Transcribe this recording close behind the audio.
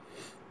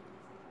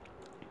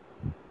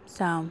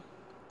So,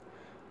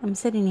 I'm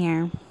sitting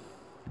here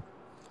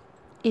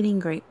eating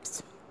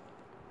grapes.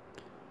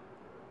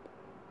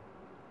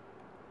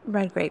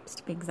 Red grapes,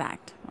 to be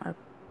exact, or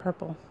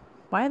purple.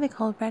 Why are they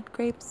called red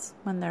grapes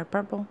when they're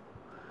purple?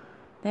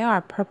 They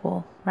are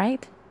purple,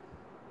 right?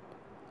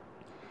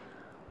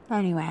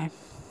 Anyway,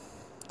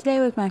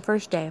 today was my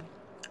first day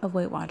of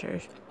Weight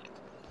Watchers.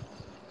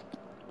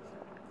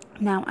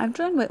 Now, I've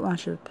joined Weight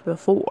Watchers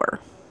before,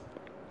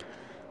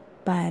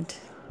 but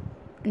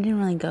it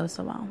didn't really go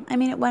so well. I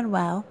mean, it went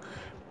well.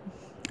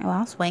 I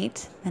lost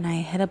weight, then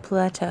I hit a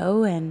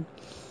plateau, and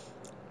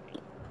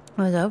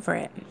I was over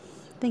it.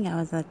 I think I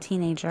was a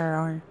teenager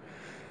or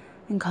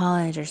in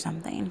college or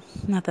something.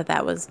 Not that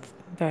that was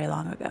very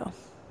long ago.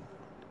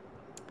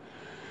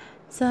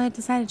 So I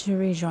decided to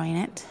rejoin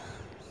it,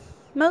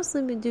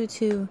 mostly due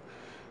to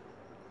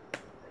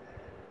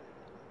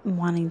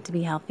wanting to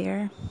be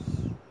healthier,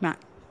 not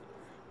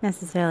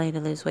necessarily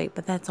to lose weight,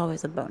 but that's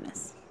always a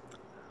bonus.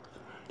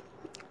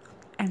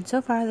 And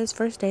so far, this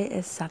first day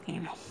is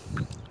sucking.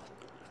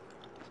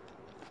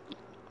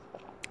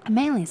 It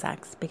mainly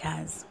sucks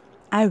because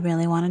I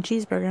really want a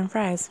cheeseburger and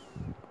fries,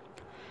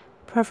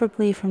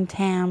 preferably from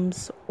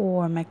Tam's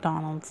or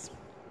McDonald's.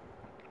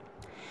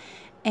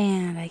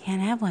 And I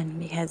can't have one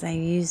because I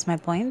used my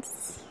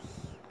points.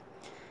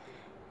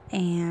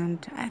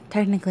 And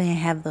technically I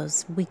have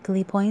those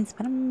weekly points,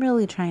 but I'm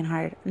really trying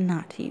hard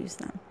not to use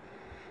them.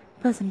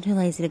 Plus I'm too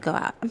lazy to go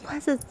out. And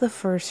plus it's the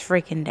first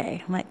freaking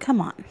day. I'm like,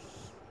 come on.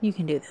 You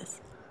can do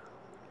this.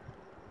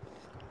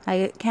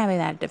 It can't be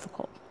that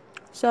difficult.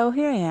 So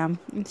here I am,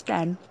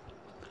 instead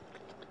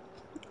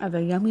of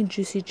a yummy,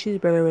 juicy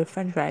cheeseburger with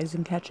french fries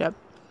and ketchup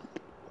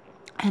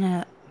and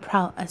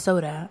a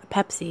soda, a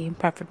Pepsi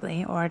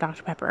preferably, or a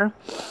Dr. Pepper.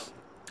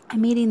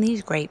 I'm eating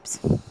these grapes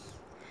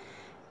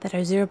that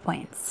are 0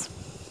 points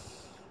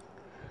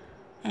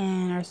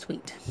and are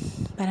sweet.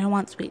 But I don't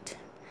want sweet.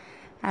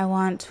 I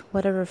want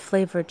whatever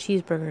flavor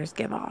cheeseburgers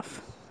give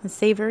off. The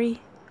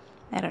savory?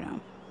 I don't know.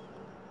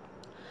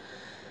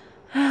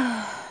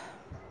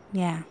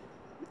 Yeah.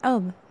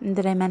 Oh,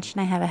 did I mention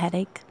I have a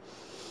headache?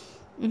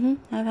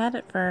 I've had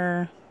it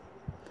for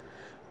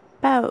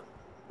about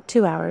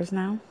 2 hours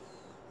now.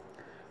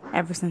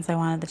 Ever since I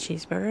wanted the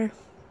cheeseburger.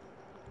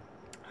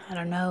 I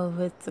don't know if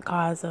it's the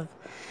cause of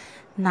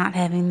not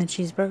having the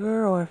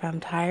cheeseburger or if I'm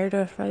tired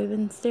or if I've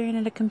been staring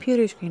at a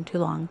computer screen too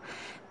long.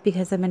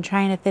 Because I've been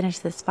trying to finish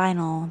this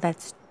final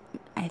that's,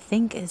 I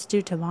think, is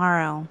due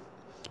tomorrow.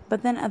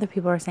 But then other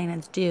people are saying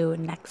it's due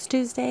next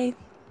Tuesday.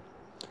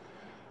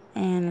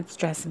 And it's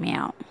stressing me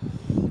out.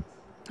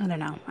 I don't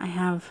know. I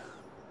have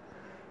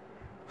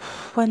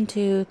 1,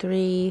 2,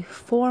 3,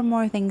 4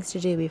 more things to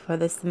do before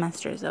this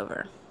semester is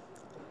over.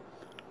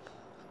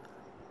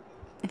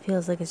 It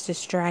feels like it's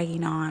just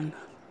dragging on.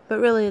 But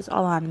really, it's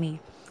all on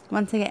me.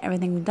 Once I get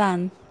everything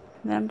done,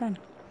 then I'm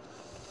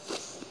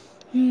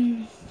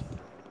done.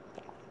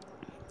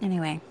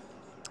 Anyway.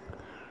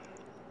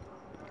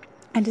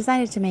 I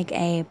decided to make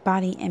a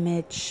body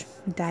image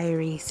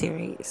diary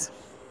series.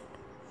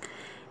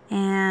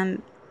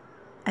 And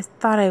I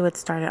thought I would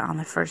start it on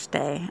the first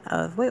day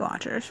of Weight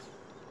Watchers.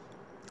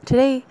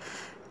 Today,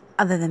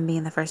 other than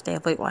being the first day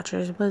of Weight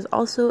Watchers, was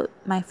also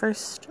my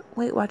first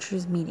Weight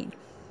Watchers meeting.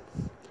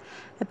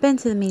 I've been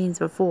to the meetings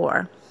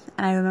before,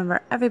 and I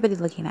remember everybody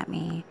looking at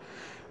me,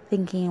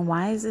 thinking,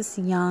 why is this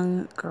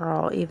young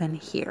girl even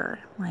here?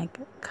 Like,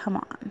 come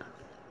on.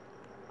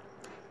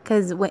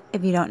 Because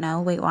if you don't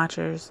know, Weight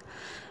Watchers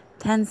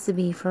tends to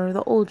be for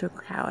the older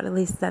crowd. At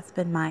least that's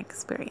been my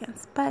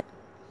experience. But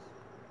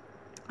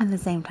at the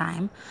same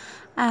time,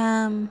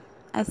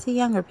 I see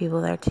younger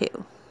people there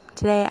too.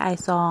 Today I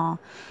saw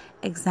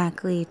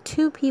exactly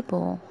 2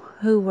 people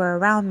who were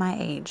around my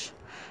age.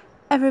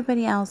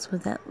 Everybody else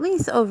was at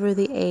least over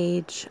the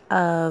age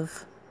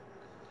of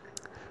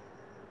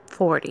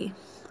 40.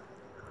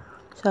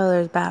 So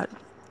there's about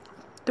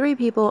 3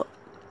 people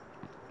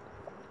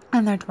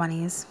in their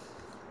 20s.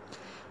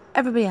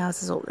 Everybody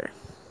else is older.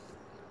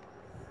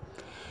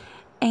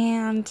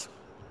 And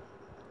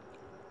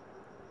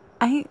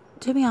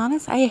to be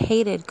honest, I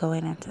hated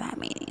going into that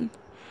meeting.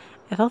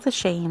 I felt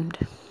ashamed.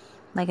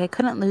 Like I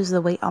couldn't lose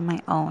the weight on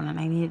my own and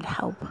I needed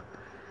help.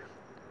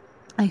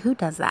 Like who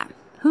does that?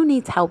 Who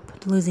needs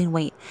help losing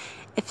weight?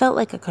 It felt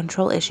like a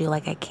control issue.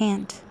 Like I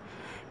can't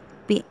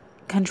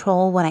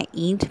control what I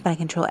eat, but I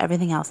control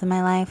everything else in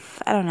my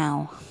life. I don't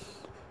know.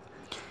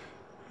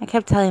 I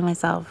kept telling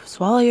myself,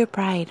 swallow your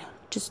pride.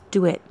 Just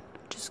do it.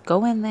 Just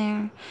go in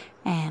there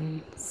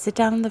and sit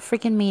down in the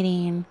freaking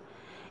meeting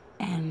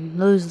and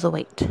lose the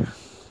weight.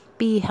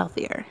 Be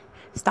healthier.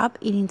 Stop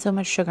eating so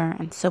much sugar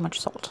and so much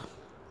salt.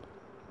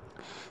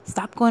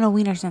 Stop going to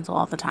Wiener Schnitzel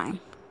all the time.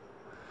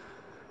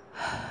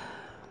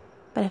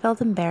 But it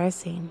felt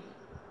embarrassing.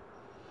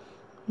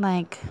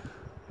 Like,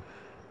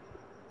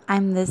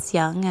 I'm this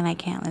young and I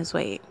can't lose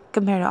weight.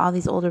 Compared to all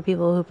these older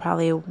people who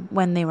probably,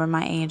 when they were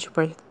my age,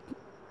 were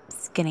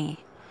skinny.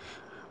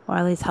 Or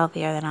at least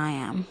healthier than I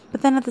am.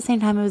 But then at the same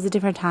time, it was a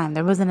different time.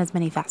 There wasn't as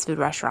many fast food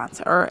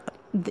restaurants or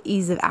the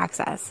ease of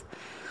access.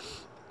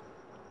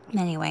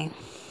 Anyway.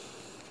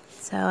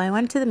 So I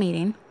went to the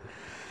meeting.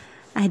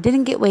 I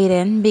didn't get weighed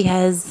in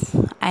because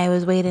I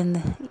was weighed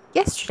in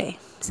yesterday,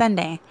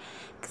 Sunday,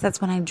 because that's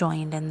when I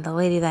joined. And the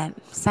lady that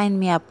signed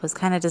me up was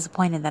kind of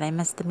disappointed that I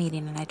missed the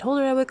meeting. And I told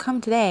her I would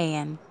come today.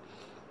 And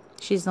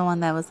she's the one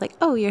that was like,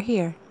 oh, you're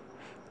here.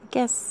 I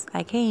guess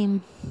I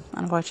came,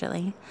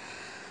 unfortunately.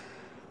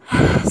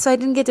 So I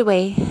didn't get to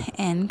weigh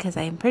in because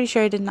I'm pretty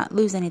sure I did not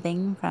lose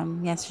anything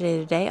from yesterday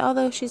to today.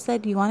 Although she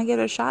said, you want to give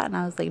it a shot? And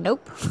I was like,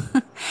 nope.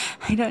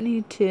 I don't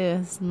need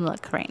to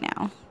look right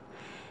now.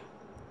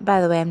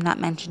 By the way, I'm not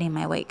mentioning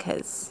my weight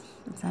because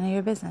it's none of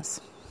your business.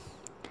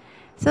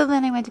 So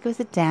then I went to go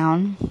sit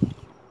down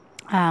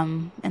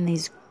in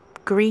these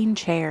green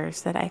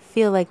chairs that I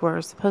feel like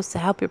were supposed to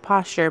help your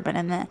posture, but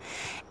in the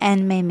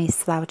end made me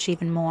slouch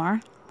even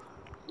more.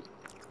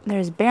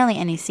 There's barely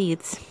any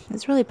seats.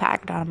 It's really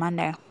packed on a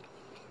Monday.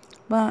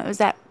 Well, it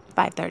was at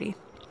 5:30.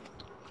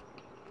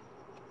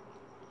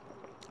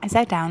 I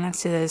sat down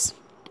next to this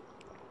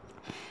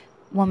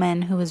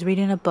woman who was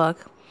reading a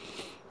book,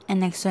 and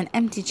next to an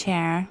empty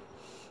chair,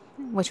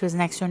 which was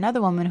next to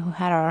another woman who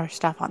had our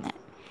stuff on it.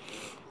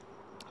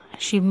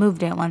 She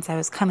moved it once I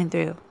was coming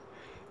through.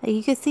 Like,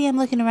 you could see I'm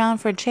looking around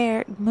for a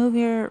chair. Move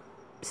your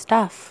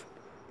stuff.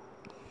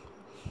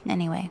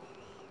 Anyway,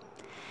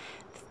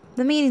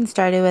 the meeting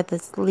started with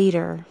this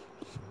leader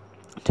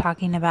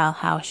talking about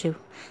how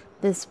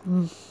this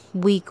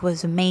week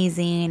was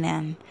amazing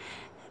and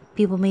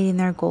people meeting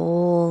their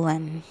goal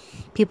and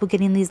people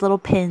getting these little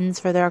pins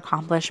for their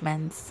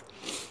accomplishments.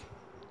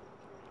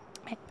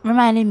 It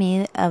reminded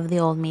me of the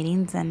old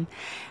meetings, and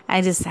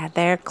I just sat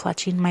there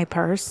clutching my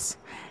purse,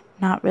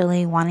 not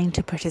really wanting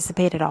to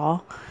participate at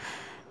all.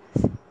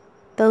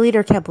 The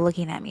leader kept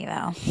looking at me,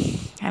 though.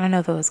 I don't know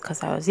if it was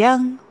because I was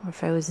young or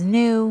if I was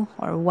new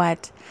or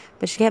what,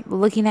 but she kept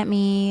looking at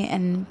me,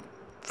 and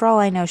for all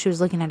I know, she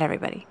was looking at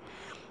everybody.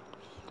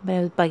 But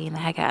it was bugging the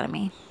heck out of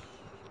me.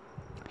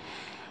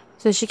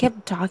 So she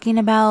kept talking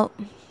about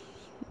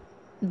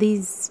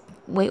these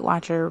Weight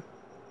Watcher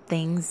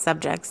things,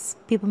 subjects,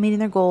 people meeting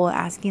their goal,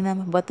 asking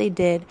them what they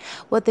did,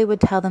 what they would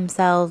tell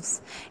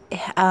themselves,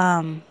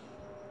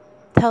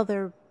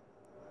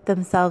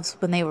 themselves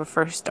when they were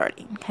first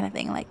starting, kind of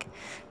thing, like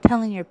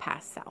telling your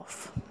past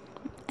self.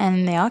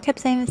 And they all kept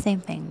saying the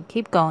same thing.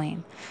 Keep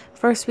going.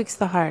 First week's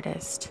the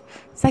hardest.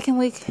 Second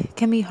week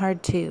can be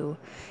hard too.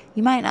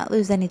 You might not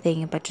lose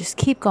anything, but just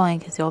keep going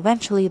because you'll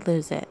eventually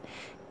lose it.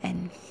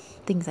 And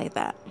things like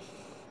that.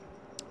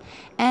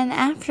 And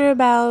after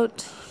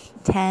about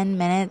 10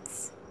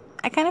 minutes,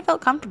 I kind of felt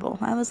comfortable.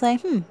 I was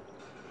like,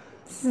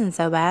 this isn't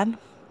so bad.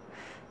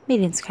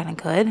 Meeting's kind of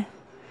good.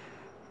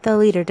 The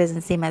leader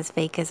doesn't seem as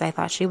fake as I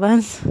thought she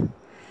was.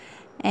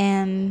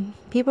 And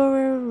people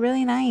were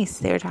really nice.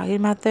 They were talking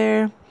about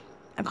their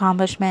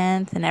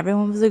accomplishments, and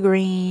everyone was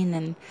agreeing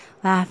and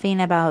laughing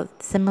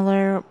about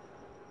similar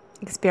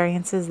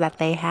experiences that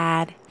they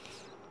had.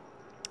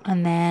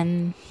 And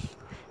then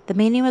the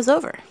meeting was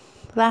over.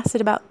 It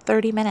lasted about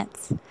 30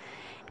 minutes.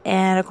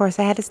 And of course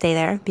I had to stay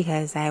there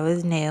because I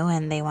was new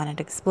and they wanted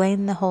to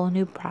explain the whole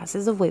new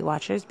process of Weight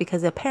Watchers,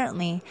 because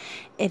apparently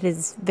it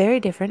is very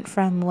different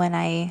from when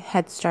I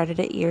had started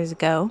it years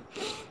ago.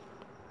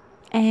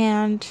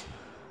 And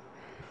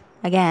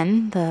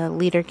again, the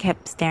leader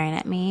kept staring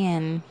at me,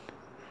 and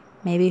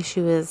maybe she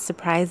was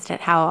surprised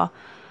at how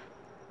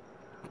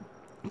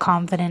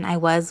confident I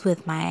was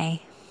with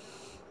my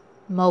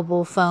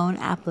mobile phone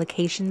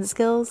application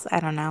skills. I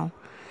don't know.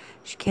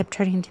 She kept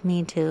turning to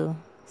me to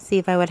see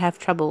if I would have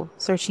trouble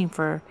searching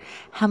for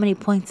how many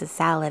points a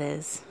salad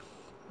is.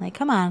 Like,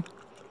 come on.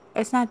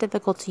 It's not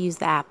difficult to use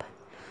the app.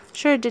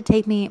 Sure, it did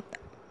take me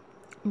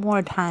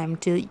more time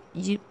to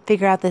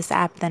figure out this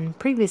app than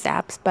previous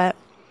apps, but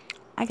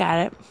I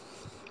got it.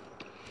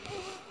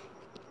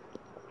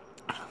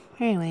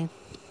 Anyway,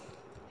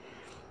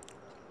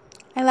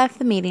 I left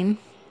the meeting,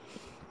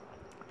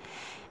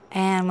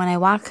 and when I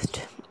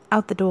walked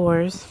out the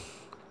doors,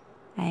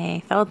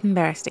 I felt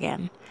embarrassed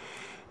again.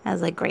 I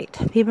was like, great.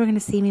 People are going to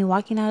see me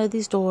walking out of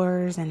these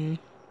doors and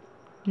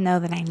know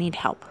that I need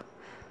help.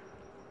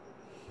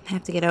 I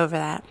have to get over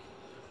that.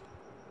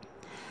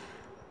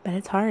 But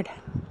it's hard.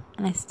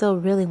 And I still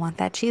really want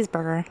that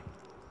cheeseburger.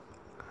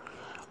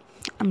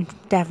 I'm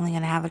definitely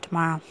going to have it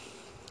tomorrow.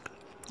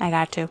 I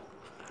got to.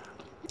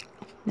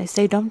 They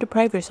say don't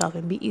deprive yourself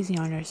and be easy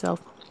on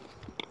yourself.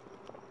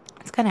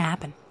 It's going to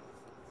happen.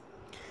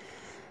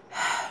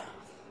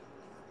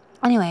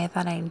 Anyway, I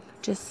thought I'd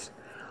just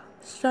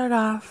start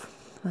off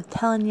with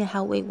telling you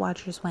how Weight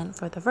Watchers went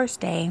for the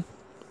first day.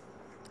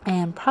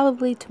 And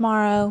probably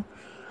tomorrow,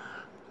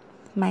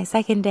 my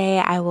second day,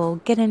 I will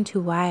get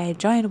into why I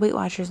joined Weight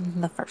Watchers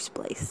in the first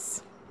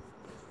place.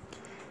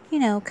 You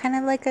know, kind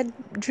of like a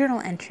journal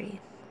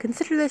entry.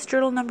 Consider this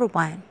journal number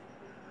 1.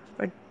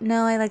 Or,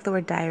 no, I like the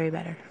word diary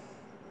better.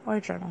 Or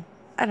journal.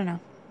 I don't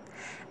know.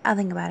 I'll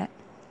think about it.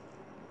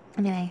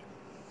 Anyway,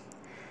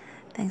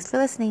 thanks for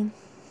listening.